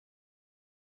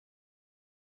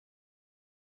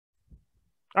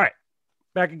All right,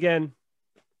 back again.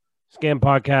 Scam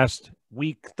Podcast,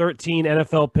 Week 13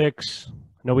 NFL picks.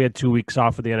 I know we had 2 weeks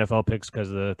off of the NFL picks because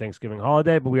of the Thanksgiving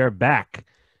holiday, but we are back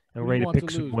and Who do you ready to want to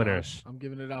pick some lose, winners. Rob? I'm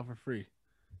giving it out for free.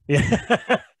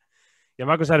 Yeah. Yeah,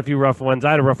 Marcos had a few rough ones.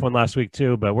 I had a rough one last week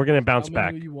too, but we're going to bounce Tell me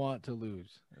back. who you want to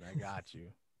lose, and I got you.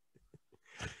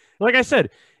 Like I said,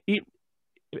 even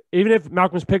if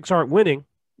Malcolm's picks aren't winning,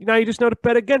 now you just know to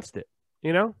bet against it.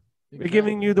 We're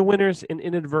giving you the winners in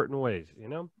inadvertent ways,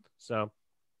 So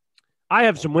I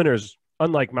have some winners.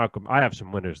 Unlike Malcolm, I have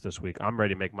some winners this week. I'm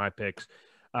ready to make my picks.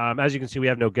 As you can see, we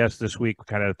have no guests this week. We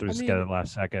kind of threw this together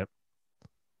last second.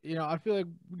 I feel like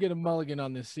we get a mulligan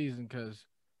on this season because,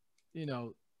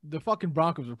 the fucking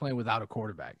Broncos are playing without a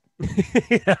quarterback.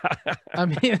 Yeah. I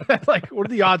mean, like, what are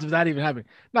the odds of that even happening?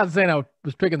 Not saying I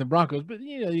was picking the Broncos, but,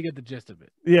 you get the gist of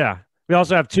it. Yeah. We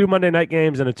also have 2 Monday night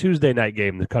games and a Tuesday night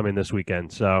game to come in this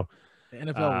weekend. So the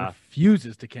NFL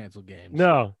refuses to cancel games.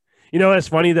 No. It's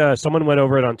funny. Someone went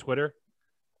over it on Twitter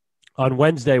on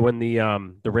Wednesday when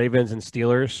the Ravens and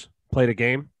Steelers played a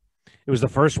game. It was the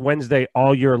first Wednesday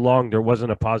all year long there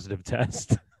wasn't a positive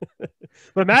test.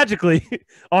 But magically,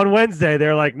 on Wednesday,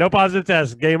 they're like, no positive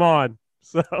test, game on.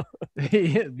 So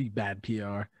it'd be bad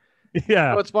PR.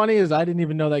 Yeah. What's funny is I didn't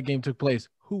even know that game took place.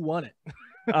 Who won it?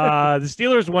 The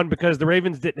Steelers won because the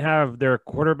Ravens didn't have their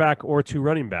quarterback or 2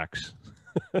 running backs.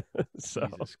 So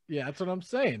yeah, that's what I'm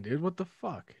saying, dude. What the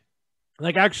fuck?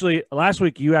 Like, actually, last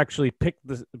week you actually picked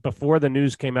before the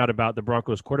news came out about the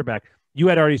Broncos quarterback. You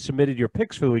had already submitted your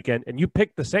picks for the weekend, and you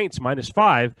picked the Saints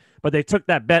 -5, but they took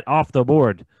that bet off the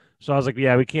board. So I was like,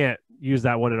 yeah, we can't use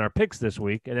that one in our picks this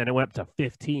week. And then it went up to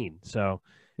 15. So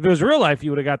if it was real life,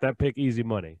 you would have got that pick easy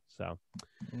money. So,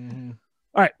 All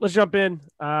right, let's jump in.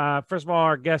 First of all,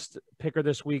 our guest picker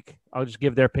this week, I'll just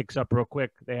give their picks up real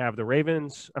quick. They have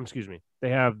the They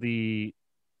have the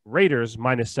Raiders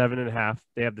 -7.5.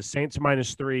 They have the Saints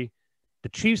 -3, the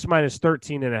Chiefs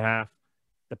 -13.5,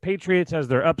 the Patriots as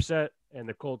their upset, and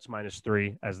the Colts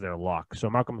 -3 as their lock. So,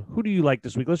 Malcolm, who do you like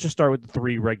this week? Let's just start with the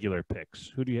 3 regular picks.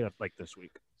 Who do you have like this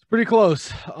week? It's pretty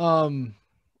close. I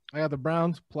got the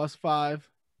Browns +5.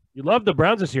 You love the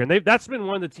Browns this year, and that's been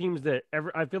one of the teams that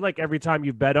I feel like every time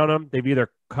you've bet on them, they've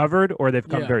either covered or they've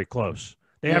come very close.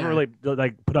 They haven't really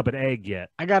put up an egg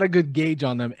yet. I got a good gauge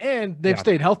on them, and they've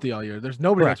stayed healthy all year. There's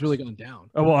nobody that's really gone down.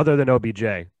 Oh, well, other than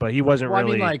OBJ, but he wasn't really.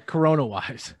 I mean, like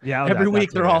Corona-wise. Yeah, every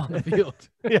week they're all on the field.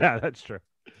 Yeah, that's true.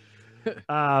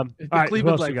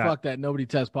 Cleveland's like, fuck that. Nobody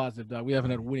tests positive, dog. We haven't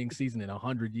had a winning season in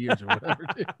 100 years or whatever.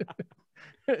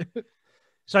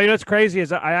 So, what's crazy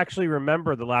is I actually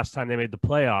remember the last time they made the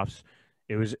playoffs.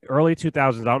 It was early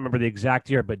 2000s. I don't remember the exact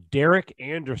year, but Derek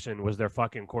Anderson was their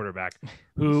fucking quarterback.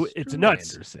 It's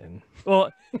nuts. Anderson.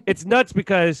 Well, it's nuts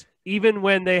because even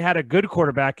when they had a good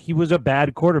quarterback, he was a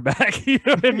bad quarterback. You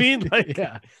know what I mean? Like,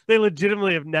 They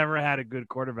legitimately have never had a good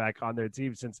quarterback on their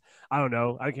team since, I don't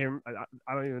know. I don't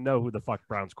even know who the fuck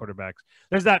Browns quarterbacks.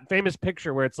 There's that famous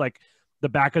picture where it's like the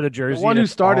back of the jersey. The one who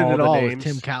started it all was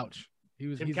Tim Couch.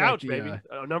 He's Couch, like baby.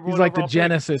 He's like the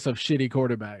genesis of shitty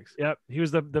quarterbacks. Yep. He was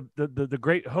the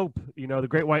great hope, the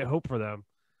great white hope for them.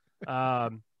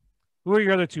 Who are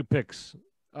your other 2 picks?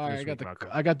 All right,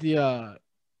 I got the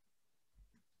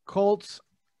Colts.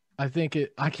 I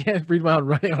can't read my own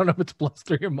writing. I don't know if it's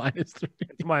 +3 or -3. It's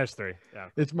 -3. Yeah.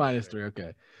 It's -3.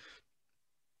 Okay.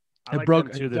 I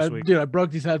broke this week. Dude, I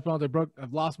broke these headphones.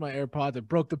 I've lost my AirPods. I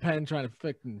broke the pen trying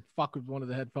to fuck with one of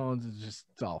the headphones.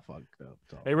 It's all fucked up.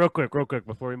 Hey, real quick,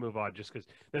 before we move on, just because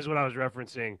this is what I was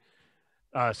referencing.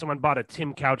 Someone bought a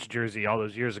Tim Couch jersey all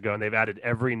those years ago, and they've added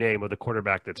every name of the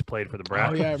quarterback that's played for the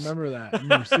Browns. Oh, yeah, I remember that. I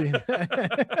remember seeing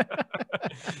that.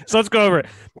 So let's go over it.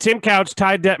 Tim Couch,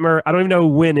 Ty Detmer. I don't even know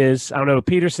who Wynn is. I don't know who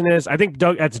Peterson is. I think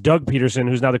that's Doug Peterson,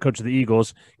 who's now the coach of the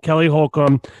Eagles. Kelly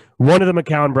Holcomb, one of the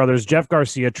McCown brothers, Jeff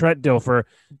Garcia, Trent Dilfer.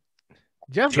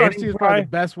 Jeff Garcia is probably the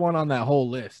best one on that whole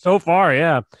list. So far,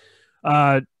 yeah.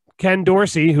 Ken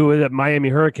Dorsey, who is at Miami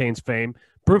Hurricanes fame.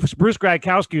 Bruce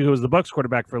Gradkowski, who was the Bucs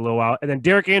quarterback for a little while, and then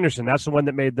Derek Anderson. That's the one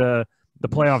that made the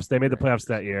playoffs. They made the playoffs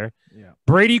that year. Yeah.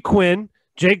 Brady Quinn,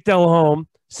 Jake Delhomme,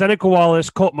 Seneca Wallace,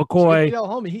 Colt McCoy. Jake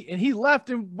Delhomme, he left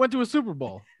and went to a Super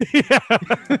Bowl. Yeah.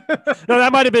 No,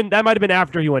 that might have been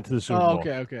after he went to the Super Bowl.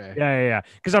 Okay. Yeah.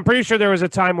 Because I'm pretty sure there was a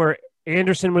time where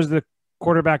Anderson was the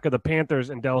quarterback of the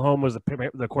Panthers and Delhomme was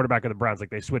the quarterback of the Browns.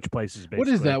 Like they switched places. Basically. What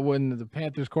is that when the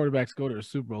Panthers quarterbacks go to a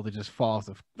Super Bowl? They just fall off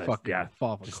the fall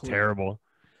off a just cliff. Terrible.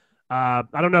 I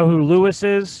don't know who Lewis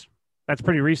is. That's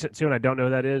pretty recent too, and I don't know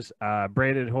who that is.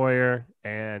 Brandon Hoyer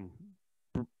and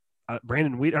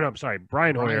Brandon Whedon. Oh, no, I'm sorry,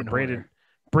 Brian Hoyer,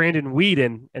 Brandon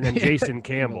Whedon, and then Jason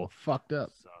Campbell. Fucked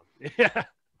up. So, yeah.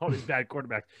 All these bad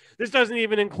quarterbacks. This doesn't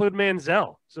even include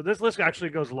Manziel. So this list actually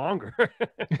goes longer.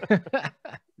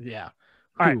 Yeah.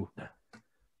 All right. All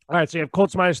right. So you have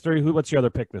Colts -3. What's your other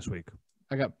pick this week?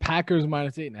 I got Packers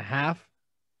 -8.5.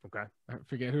 Okay. I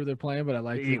forget who they're playing, but I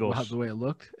like the way it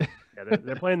looked. Yeah,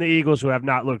 they're playing the Eagles, who have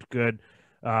not looked good.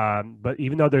 But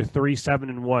even though they're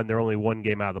 3-7-1, they're only one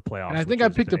game out of the playoffs. And I think I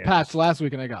picked the Pats last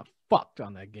week, and I got fucked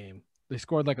on that game. They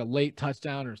scored like a late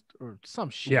touchdown or some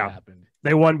shit happened.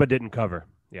 They won but didn't cover.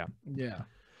 Yeah. Yeah.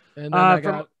 And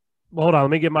then hold on. Let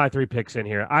me get my 3 picks in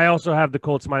here. I also have the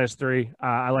Colts -3.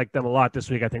 I like them a lot this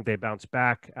week. I think they bounced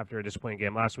back after a disappointing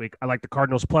game last week. I like the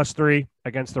Cardinals +3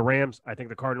 against the Rams. I think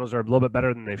the Cardinals are a little bit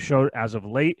better than they've showed as of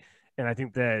late. And I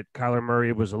think that Kyler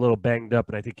Murray was a little banged up,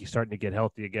 and I think he's starting to get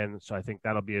healthy again. So I think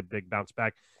that'll be a big bounce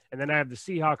back. And then I have the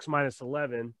Seahawks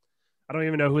 -11. I don't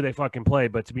even know who they fucking play,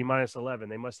 but to be -11,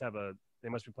 they must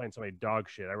be playing somebody dog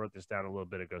shit. I wrote this down a little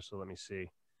bit ago, so let me see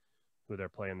who they're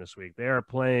playing this week. They are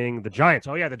playing the Giants.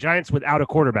 Oh, yeah, the Giants without a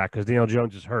quarterback because Daniel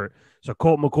Jones is hurt. So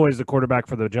Colt McCoy is the quarterback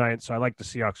for the Giants, so I like the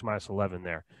Seahawks -11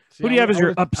 there. Who do you have as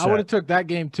your upset? I would have took that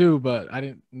game too, but I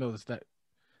didn't notice that.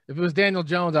 If it was Daniel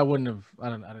Jones, I wouldn't have. I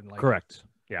didn't like Correct.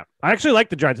 It. Yeah. I actually like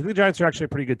the Giants. I think the Giants are actually a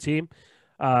pretty good team.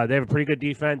 They have a pretty good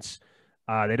defense.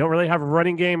 They don't really have a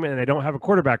running game, and they don't have a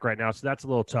quarterback right now, so that's a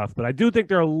little tough. But I do think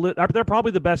they're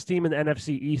probably the best team in the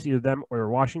NFC East, either them or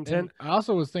Washington. And I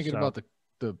also was thinking about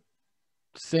the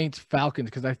Saints Falcons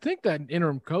because I think that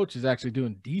interim coach is actually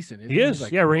doing decent. He is,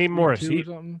 like, Raheem Morris.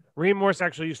 Raheem Morris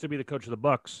actually used to be the coach of the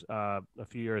Bucs a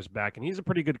few years back, and he's a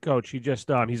pretty good coach. He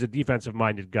just he's a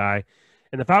defensive-minded guy.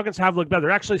 And the Falcons have looked better.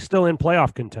 They're actually still in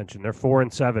playoff contention. They're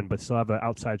 4-7, but still have an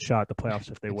outside shot at the playoffs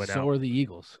if they win out. So are the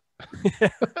Eagles.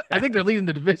 I think they're leading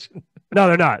the division. No,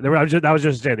 they're not. I was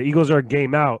just saying the Eagles are a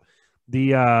game out.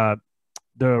 The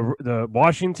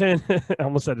Washington. I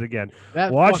almost said it again.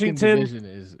 That Washington division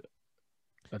is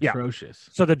atrocious.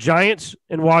 Yeah. So the Giants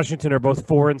and Washington are both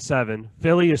 4-7.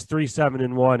 Philly is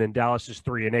 3-7-1, and Dallas is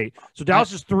 3-8. So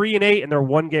Dallas is 3-8, and they're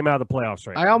one game out of the playoffs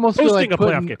right now. I almost feel like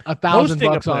putting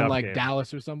 $1,000 on like game.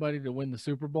 Dallas or somebody to win the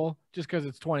Super Bowl just because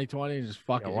it's 2020 and just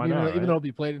fuck it. Why not, even though it'll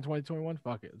be played in 2021,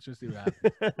 fuck it. Let's just see what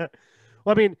happens.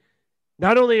 Well, I mean,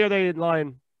 not only are they in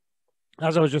line,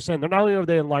 as I was just saying, not only are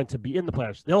they in line to be in the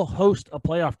playoffs, they'll host a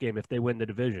playoff game if they win the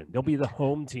division. They'll be the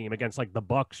home team against like the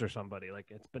Bucs or somebody. Like,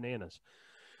 it's bananas.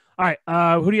 All right,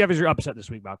 who do you have as your upset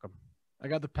this week, Malcolm? I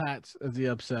got the Pats as the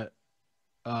upset.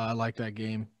 I like that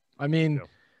game. I mean,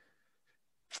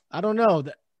 I don't know.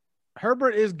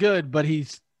 Herbert is good, but he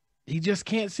just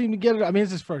can't seem to get it. I mean,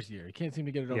 it's his first year. He can't seem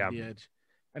to get it over the edge.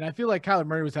 And I feel like Kyler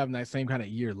Murray was having that same kind of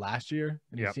year last year,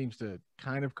 and he seems to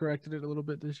kind of corrected it a little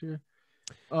bit this year.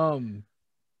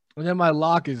 And then my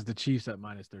lock is the Chiefs at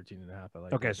 -13.5. I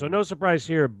like. Okay, so no surprise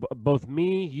here. Both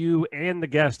me, you, and the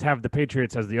guest have the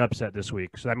Patriots as the upset this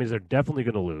week. So that means they're definitely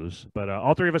going to lose. But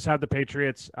all three of us have the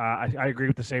Patriots. I agree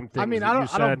with the same thing. I mean, I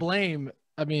don't blame.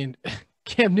 I mean,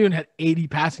 Cam Newton had 80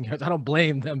 passing yards. I don't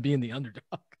blame them being the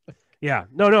underdog. Yeah,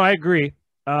 no, I agree.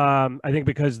 I think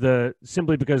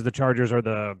simply because the Chargers are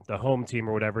the home team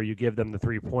or whatever, you give them the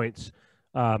 3 points.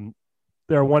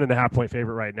 They're a 1.5 point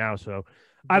favorite right now. So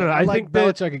I don't know. I think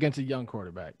Belichick against a young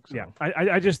quarterback. So. Yeah,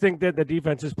 I just think that the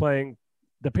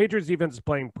Patriots defense is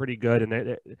playing pretty good,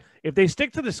 and if they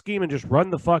stick to the scheme and just run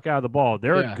the fuck out of the ball,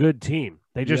 they're a good team.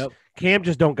 They just Cam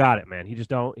just don't got it, man. He just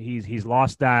don't. He's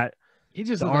lost that. He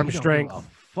just the arm strength.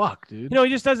 Fuck, dude. He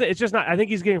just doesn't. It's just not. I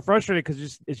think he's getting frustrated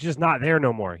because it's just not there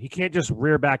no more. He can't just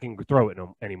rear back and throw it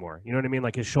anymore. You know what I mean?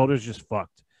 Like his shoulders just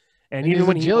fucked. And even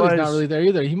when he's not really there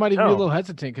either. He might even be a little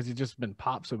hesitant because he's just been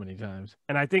popped so many times.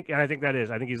 And I think that is.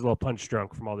 I think he's a little punch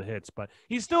drunk from all the hits, but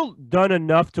he's still done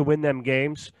enough to win them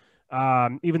games.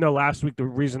 Even though last week the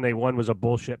reason they won was a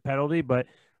bullshit penalty, but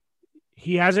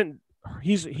he hasn't.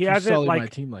 He hasn't like my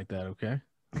team like that. Okay.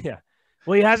 Yeah.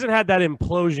 Well, he hasn't had that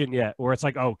implosion yet, where it's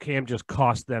like, oh, Cam just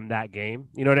cost them that game.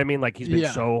 You know what I mean? Like he's been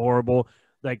so horrible.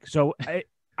 Like so.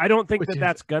 I don't think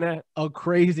that's gonna a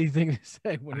crazy thing to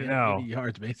say when he had 80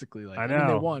 yards, basically. Like I know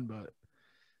they won, but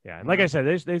and like I said,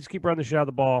 they just keep running the shit out of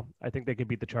the ball. I think they could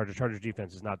beat the Chargers. Chargers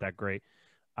defense is not that great.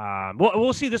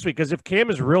 We'll see this week because if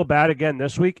Cam is real bad again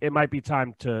this week, it might be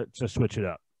time to switch it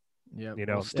up. Yeah, it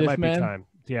might be time.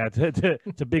 Yeah,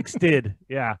 it's a big stid.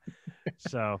 Yeah.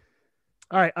 So,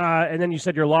 all right, and then you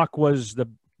said your lock was the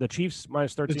Chiefs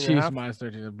 -13.5. The Chiefs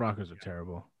 -13. The Broncos are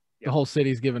terrible. The whole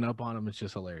city's giving up on him. It's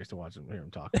just hilarious to watch him, hear him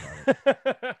talk about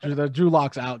it. Drew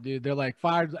Lock's out, dude. They're like,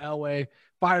 fired Elway,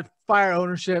 fire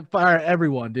ownership, fire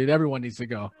everyone, dude. Everyone needs to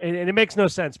go. And it makes no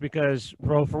sense because,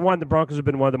 bro, for one, the Broncos have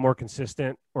been one of the more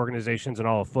consistent organizations in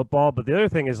all of football. But the other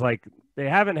thing is, like, they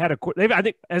haven't had I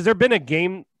think, has there been a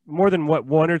game more than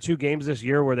one or two games this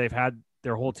year where they've had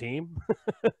their whole team.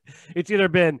 It's either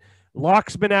been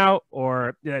Locke's been out,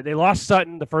 or they lost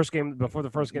Sutton the first game before the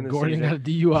first game of the Gordon season. got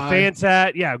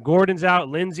a DUI. Gordon's out.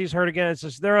 Lindsey's hurt again. It's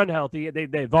just they're unhealthy.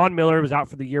 They Von Miller was out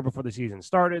for the year before the season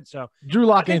started. So Drew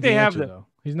Lock ain't the answer, though.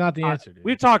 He's not the answer, dude.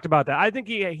 We've talked about that. I think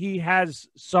he has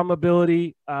some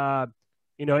ability.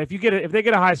 If they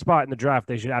get a high spot in the draft,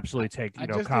 they should absolutely take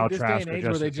Kyle Trask or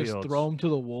Justin where they just Fields. throw him to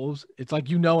the wolves. It's like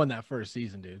in that first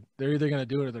season, dude. They're either gonna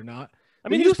do it or they're not. I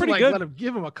mean, he's pretty good. Let him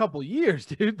give him a couple years,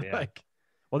 dude. Yeah.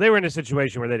 Well, they were in a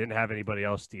situation where they didn't have anybody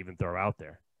else to even throw out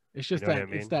there. It's just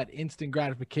it's that instant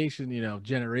gratification,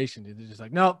 generation. Dude. They're just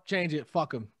like, nope, change it,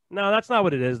 fuck them. No, that's not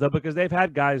what it is though, because they've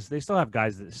had guys. They still have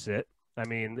guys that sit. I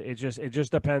mean, it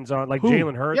just depends on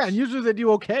Jalen Hurts. Yeah, and usually they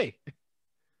do okay.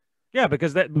 Yeah,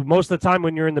 because most of the time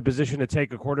when you're in the position to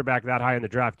take a quarterback that high in the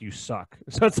draft, you suck.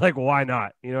 So it's like, why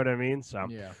not? You know what I mean? So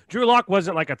yeah. Drew Lock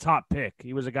wasn't like a top pick.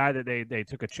 He was a guy that they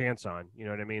took a chance on. You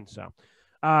know what I mean? So,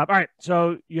 all right.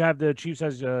 So you have the Chiefs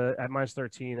as at minus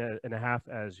 13.5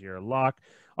 as your lock.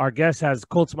 Our guest has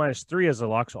Colts minus 3 as a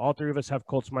lock. So all three of us have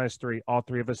Colts minus 3. All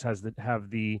three of us have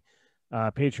the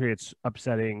Patriots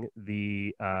upsetting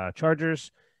the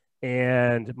Chargers.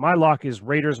 And my lock is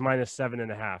Raiders minus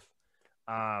 7.5.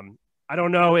 I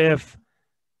don't know if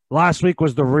last week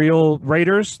was the real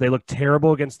Raiders. They looked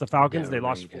terrible against the Falcons. They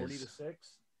lost 40-6.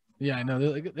 Yeah, I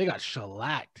know. They got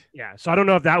shellacked. Yeah, so I don't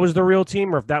know if that was the real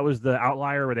team or if that was the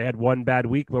outlier where they had one bad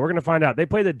week, but we're going to find out. They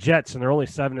play the Jets, and they're only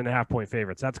 7.5-point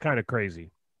favorites. That's kind of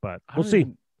crazy, but we'll see.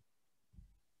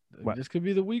 This could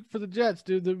be the week for the Jets,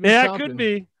 dude. Yeah, it could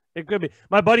be. It could be.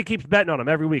 My buddy keeps betting on them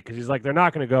every week because he's like, they're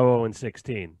not going to go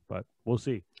 0-16, but we'll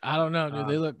see. I don't know,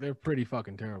 dude. They're pretty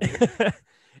fucking terrible.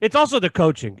 It's also the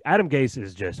coaching. Adam Gase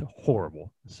is just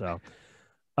horrible. So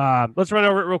let's run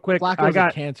over it real quick. Flacco's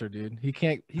got cancer, dude.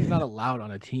 He's not allowed on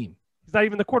a team. He's not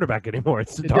even the quarterback anymore. It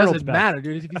doesn't matter,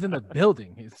 dude. If he's in the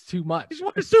building, it's too much. He's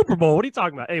won a Super Bowl. What are you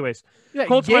talking about? Anyways, yeah,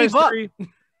 Colts minus 3.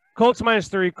 Colts minus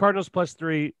 3. Cardinals plus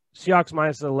 3. Seahawks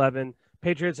minus 11.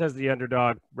 Patriots has the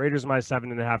underdog. Raiders minus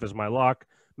 7.5 is my lock.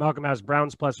 Malcolm has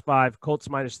Browns plus 5. Colts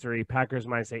minus 3. Packers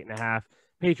minus 8.5.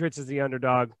 Patriots is the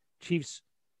underdog. Chiefs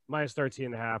minus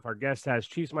 13.5. Our guest has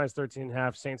Chiefs minus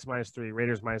 13.5. Saints minus 3.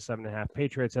 Raiders minus 7.5.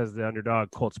 Patriots has the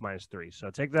underdog. Colts minus 3. So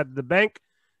take that to the bank,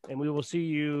 and we will see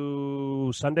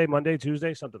you Sunday, Monday,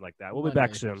 Tuesday, something like that. We'll be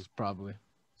back soon. Probably.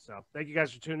 So thank you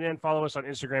guys for tuning in. Follow us on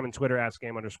Instagram and Twitter at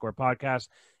Scam_podcast.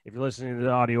 If you're listening to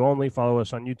the audio only, follow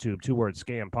us on YouTube. 2 words,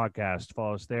 Scam Podcast.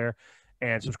 Follow us there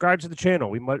and subscribe to the channel.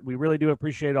 We really do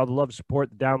appreciate all the love, support,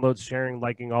 the downloads, sharing,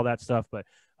 liking, all that stuff. But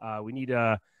we need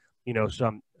a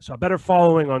better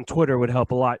following on Twitter would help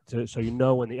a lot so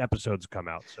when the episodes come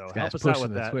out. So help us out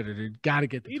with that. Twitter, dude. Gotta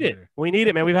get the Twitter. We need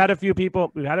it, man. We've had a few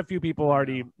people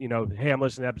already, hey, I'm listening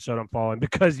to the episode, I'm following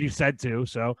because you said to.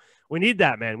 So we need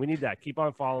that, man. We need that. Keep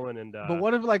on following. And but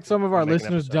what if some of our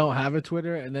listeners don't have a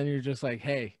Twitter, and then you're just like,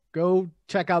 hey, go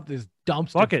check out this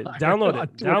dumpster. Fuck it.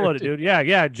 Download it, dude.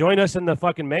 Yeah. Join us in the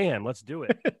fucking mayhem. Let's do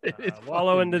it.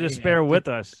 Wallow into despair with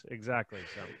us. Exactly.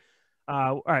 So.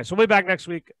 All right, so we'll be back next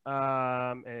week,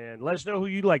 and let us know who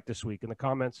you like this week in the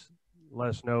comments. Let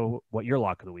us know what your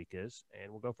lock of the week is,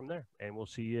 and we'll go from there. And we'll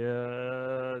see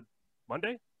you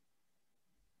Monday.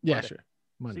 Yeah, sure.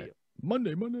 Monday.